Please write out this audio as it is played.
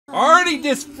Already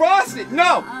defrosted!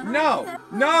 No! No!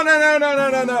 No, no, no, no, no,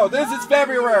 no, no! This is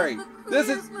February! This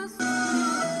is...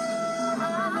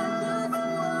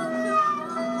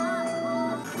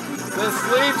 The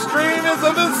sleep stream is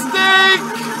a mistake!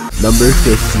 Number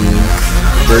 15.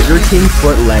 Burger King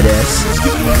foot lettuce.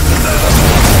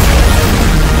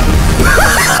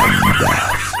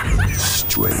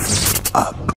 Straight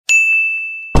up.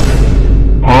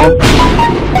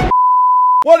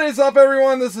 What is up,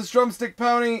 everyone? This is Drumstick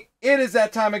Pony. It is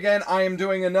that time again. I am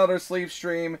doing another sleep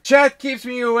stream. Chat keeps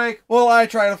me awake while I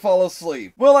try to fall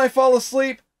asleep. Will I fall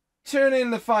asleep? Tune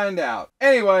in to find out.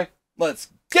 Anyway, let's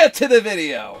get to the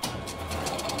video.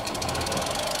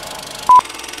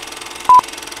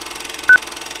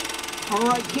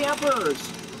 Alright,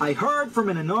 campers. I heard from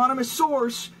an anonymous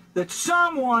source that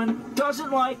someone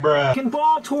doesn't like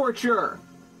ball torture.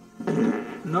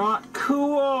 Not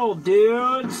cool,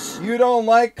 dudes. You don't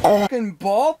like fucking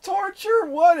ball torture?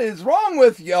 What is wrong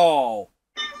with y'all?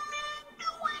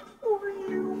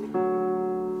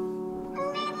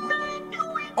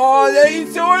 Oh,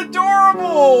 that's so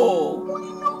adorable!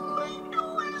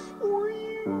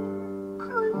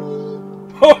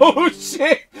 Oh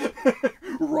shit!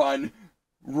 Run.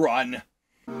 Run.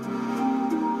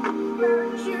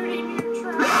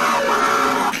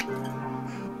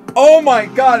 Oh my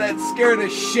god, that scared the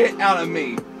shit out of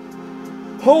me.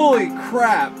 Holy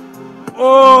crap.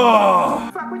 Oh.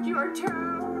 Fuck with your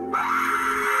toe.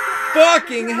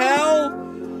 Fucking hell.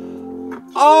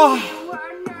 Oh.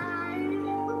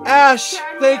 Ash,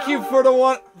 thank you for the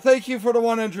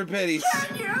 100 biddies.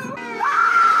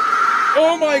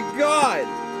 Oh my god.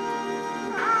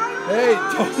 Hey,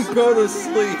 don't go to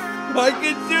sleep. I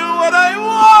can do what I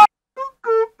want.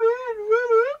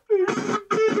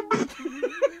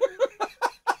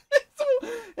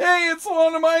 Hey, it's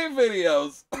one of my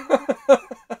videos.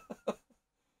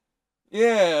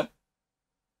 Yeah.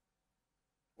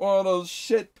 One of those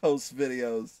shitpost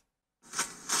videos.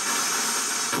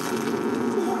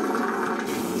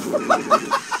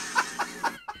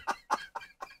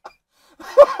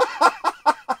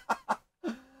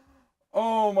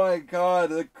 Oh my god,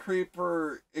 the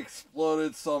creeper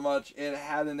exploded so much it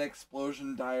had an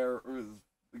explosive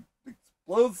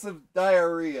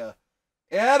diarrhea.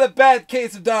 It had a bad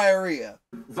case of diarrhea.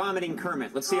 Vomiting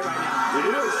Kermit. Let's see it right now.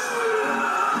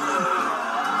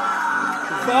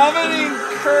 Vomiting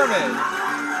Kermit.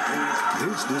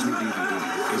 This Disney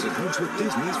DVD is enhanced with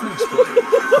Disney's Fast Play.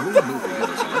 Your movie has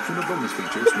a selection of bonus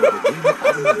features with the game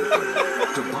automatically.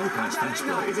 To bypass Fast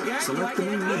Play, select the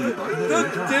main menu button at any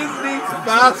time. Disney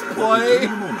Fast Play.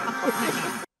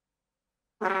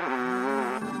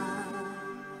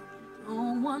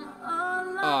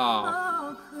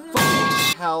 Oh,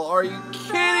 hell, are you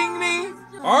kidding me?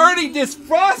 Already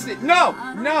defrosted? No,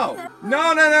 no,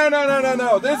 no, no, no, no, no, no,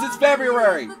 no. This is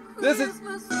February. This is...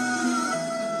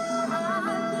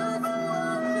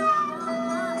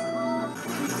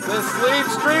 The sleep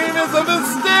stream is a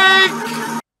mistake!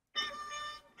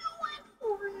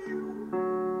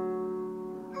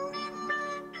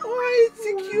 Why is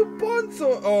the cute bun so...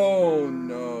 Oh,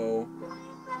 no.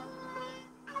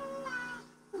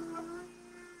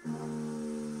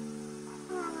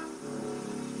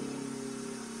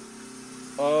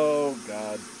 Oh,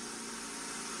 God.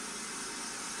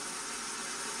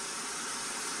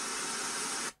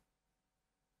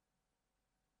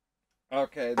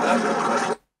 Okay,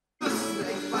 that...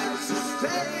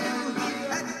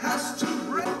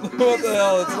 What the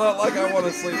hell? It's not like I want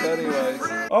to sleep anyways.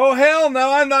 Oh, hell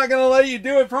no, I'm not gonna let you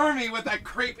do it for me with that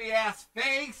creepy ass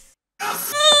face!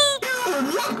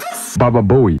 Baba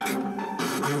Booey.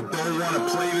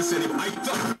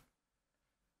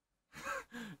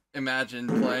 Imagine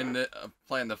playing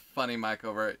the funny mic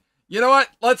over it. You know what?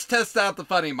 Let's test out the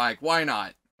funny mic. Why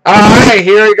not? Alright,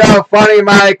 here we go. Funny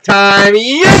mic time.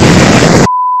 Yeah!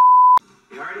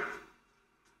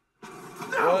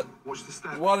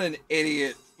 What an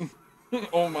idiot.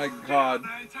 Oh my god.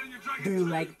 Do you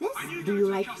like this? Do you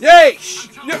like this? Yay!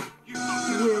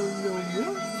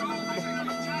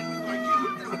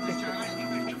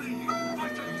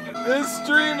 This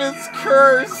stream is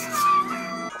cursed.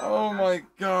 Oh my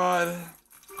god.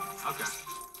 Okay.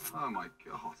 Oh my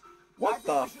god. What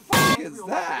the fuck is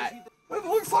that? It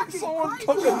looks like someone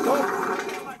took a dump.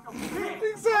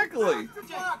 Exactly.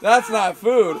 That's not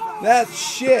food. That's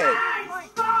shit.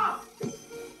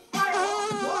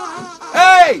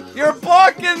 Hey! You're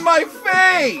blocking my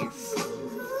face!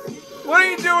 What are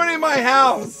you doing in my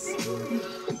house? Where's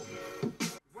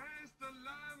the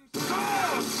lamb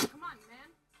sauce? Come on, man.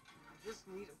 I just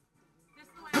need it.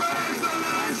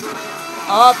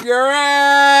 Up your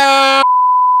ass!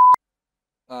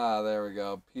 Ah, there we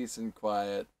go. Peace and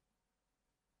quiet.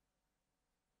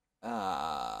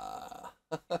 Ah.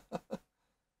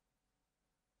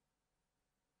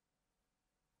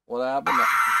 What happened?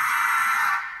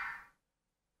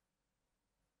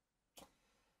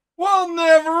 Well,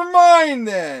 never mind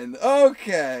then.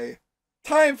 Okay.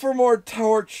 Time for more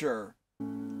torture.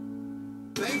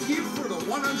 Thank you for the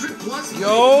 100 plus.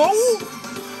 Yo!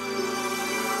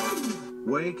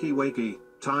 Wakey, wakey.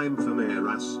 Time for me,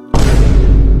 Russ.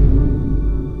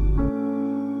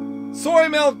 Soy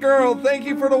Milk Girl, thank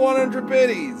you for the 100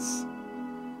 biddies.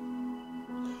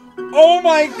 Oh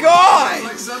my god!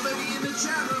 Like somebody in the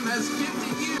chat room has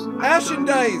gifted you. Ashen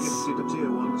Dice.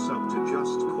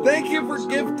 Thank you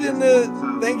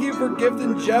for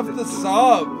gifting Jeff the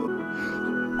sub.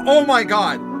 Oh my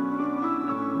god.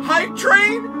 Hype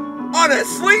train on a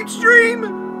sleep stream?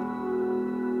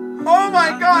 Oh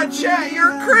my god, chat,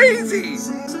 you're crazy.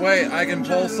 Wait, I can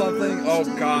pull something? Oh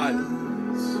god.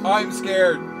 I'm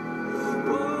scared.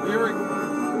 Here we go.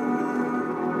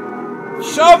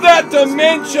 Shove that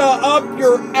dementia up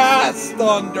your ass,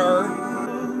 Thunder.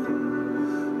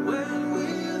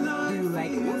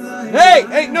 Hey!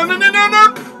 Hey! No! Will no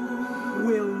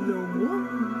more.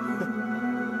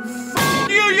 F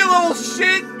you, you little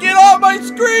shit! Get off my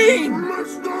screen!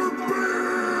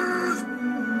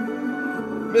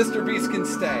 Mr. Beast can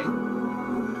stay.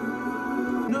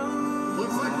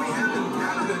 Looks like we haven't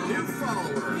gathered a new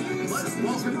follower. Let's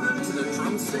welcome them to the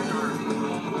Drumstick Army.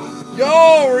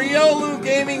 Yo, Riolu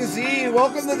Gaming Z,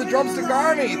 welcome to the Drumstick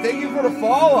Army. Thank you for the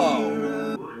follow.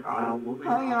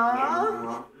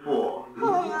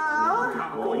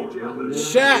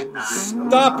 Chat,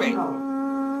 stopping.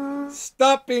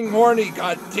 Stop being horny,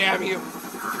 goddammit you.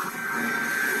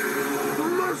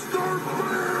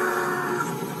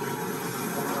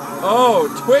 Oh,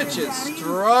 Twitch is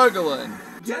struggling.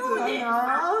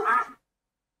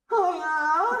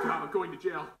 I'm going to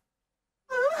jail.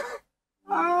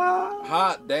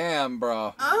 Hot damn,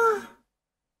 bro.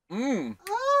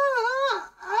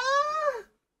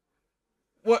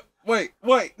 What?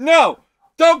 Wait, no!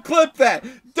 Don't clip that!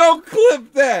 Don't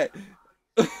clip that!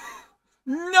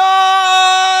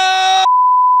 No!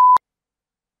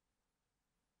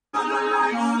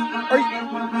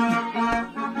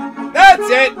 That's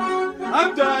it!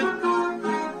 I'm done!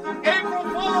 April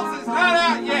Fool's is not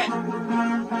out yet!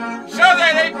 Show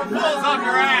that April Fool's up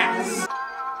your ass!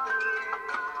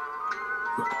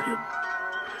 Look, Pim, I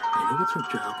know it's our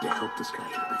job to help this guy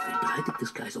and everything, but I think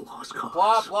this guy's a lost cause.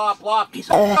 Plop, plop, plop. He's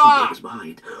out of his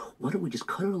mind. Why don't we just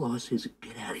cut our losses and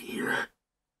get out of here?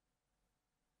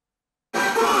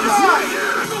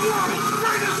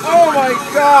 Oh my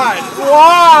god!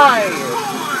 Why?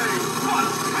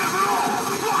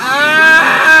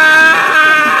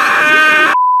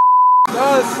 Ah!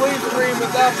 Not a sleep stream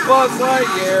without Buzz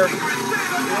Lightyear.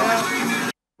 Yeah.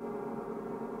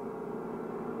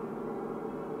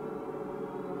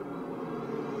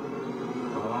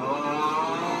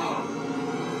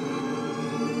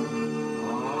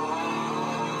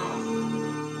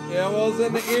 Yeah, well, it's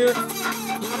in the ear.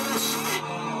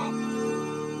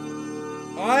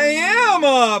 I am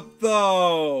up,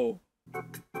 though!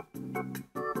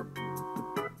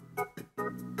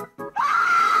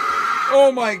 Oh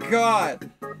my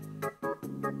god!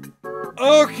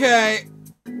 Okay.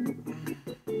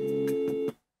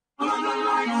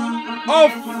 Oh,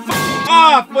 f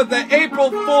off with the April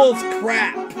Fool's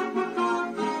crap!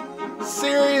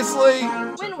 Seriously?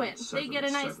 Win-win. They get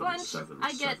a nice lunch,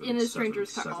 I get in a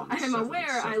stranger's car. I am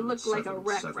aware I look like a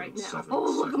wreck right now. Oh,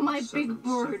 look at my big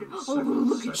bird. Oh,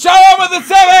 look at Shut up with the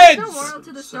sevens! no moral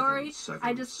to the story.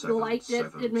 I just liked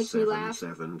it. It makes me laugh. I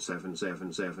broke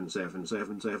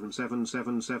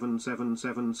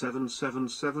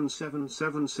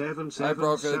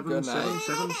it. Good night.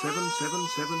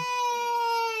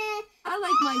 I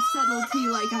like my subtlety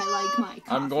like I like my coffee.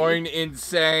 I'm going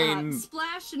insane.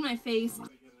 Splash in my face.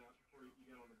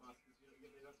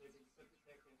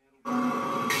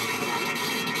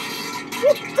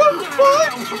 What the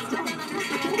fuck?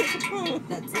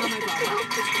 That's how my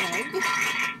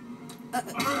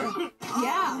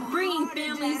yeah, bringing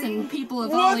families and people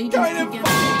of all ages What kind of together.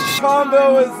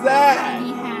 combo is that? He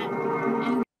had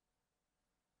and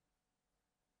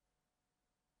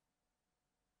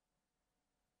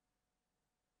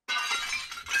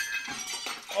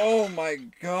Oh my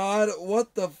god,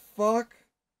 what the fuck?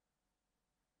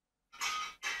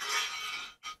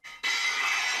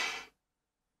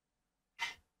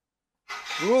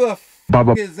 Who the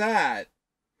fuck is that?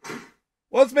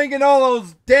 What's making all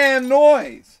those damn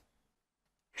noise?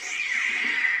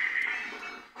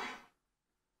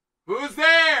 Who's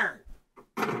there?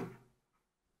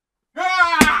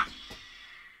 Ah!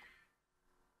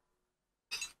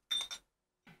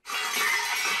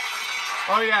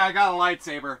 Oh yeah, I got a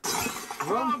lightsaber.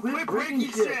 Drum, quit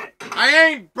breaking shit. I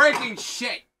ain't breaking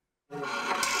shit.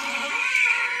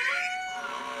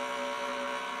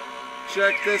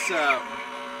 Check this out.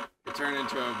 It turned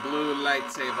into a blue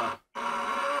lightsaber.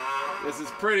 This is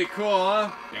pretty cool,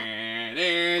 huh?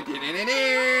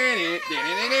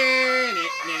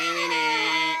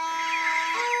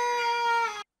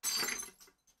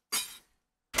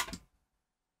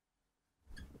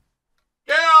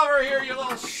 Get over here, you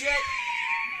little shit!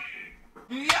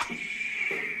 Yeah!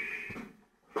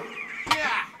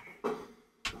 Yeah!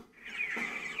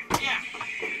 Yeah!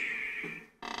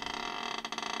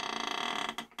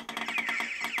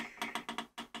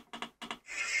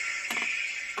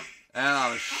 And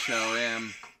I'll show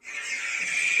him.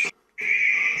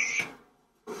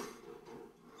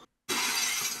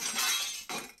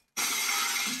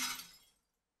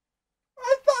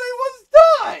 I thought he was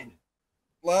done!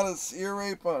 Lot of ear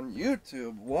rape on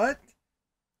YouTube. What?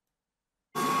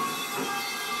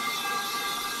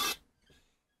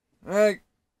 Alright,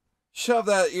 shove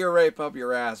that ear rape up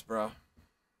your ass, bro.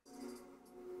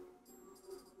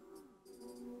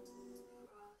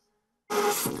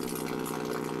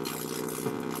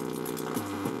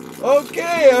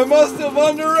 Okay, I must have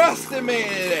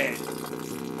underestimated it.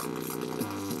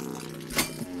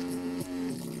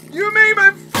 You made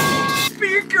my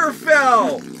speaker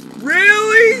fell.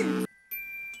 Really?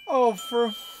 Oh, for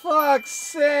fuck's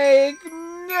sake,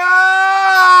 no!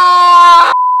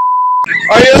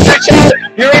 Are you in the chat?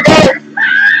 Here we go!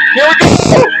 Here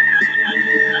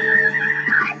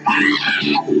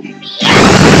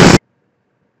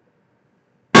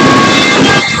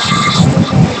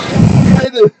we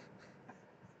go!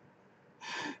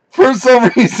 For some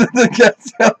reason, the cat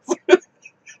sounds. It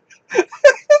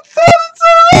sounded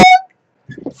so wrong!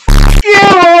 Fuck you,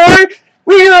 Lord!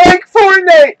 We like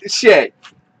Fortnite shit!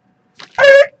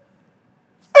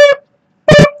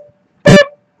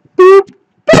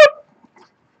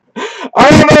 I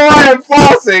don't know why I'm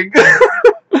flossing!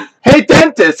 Hey,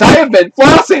 dentist, I have been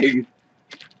flossing!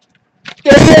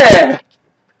 Yeah!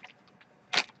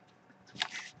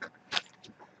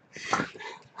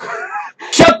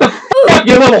 Shut the f up,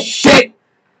 you little shit!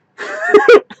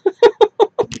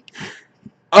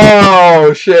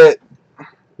 Oh, shit.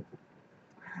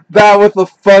 That with the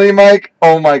funny mic?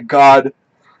 Oh my god.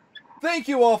 Thank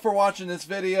you all for watching this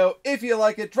video. If you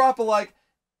like it, drop a like.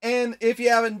 And if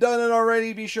you haven't done it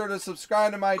already, be sure to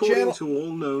subscribe to my channel. According to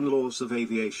all known laws of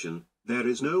aviation, there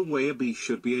is no way a bee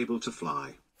should be able to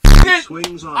fly. Its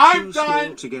wings are too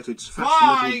small to get its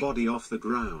fat little body off the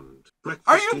ground.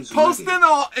 Are you posting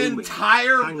an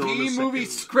entire bee movie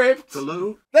script?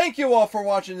 Hello? Thank you all for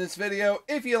watching this video.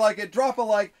 If you like it, drop a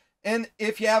like. And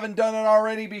if you haven't done it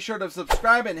already, be sure to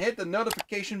subscribe and hit the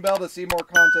notification bell to see more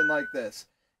content like this.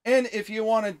 And if you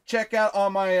want to check out all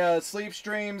my sleep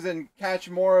streams and catch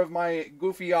more of my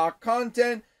goofy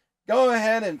content, go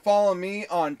ahead and follow me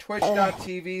on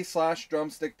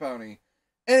twitch.tv/drumstickpony.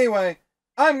 Anyway,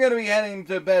 I'm going to be heading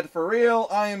to bed for real.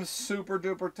 I am super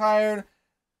duper tired.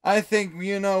 I think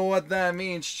you know what that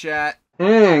means, chat.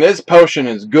 This potion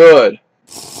is good.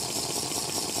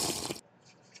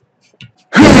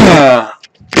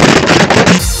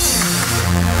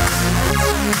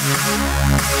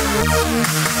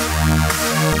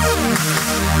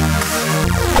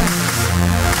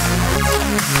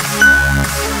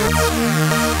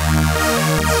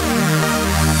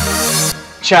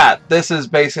 Chat, this is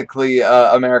basically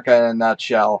America in a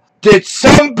nutshell. Did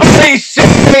somebody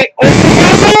say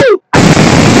Oreo?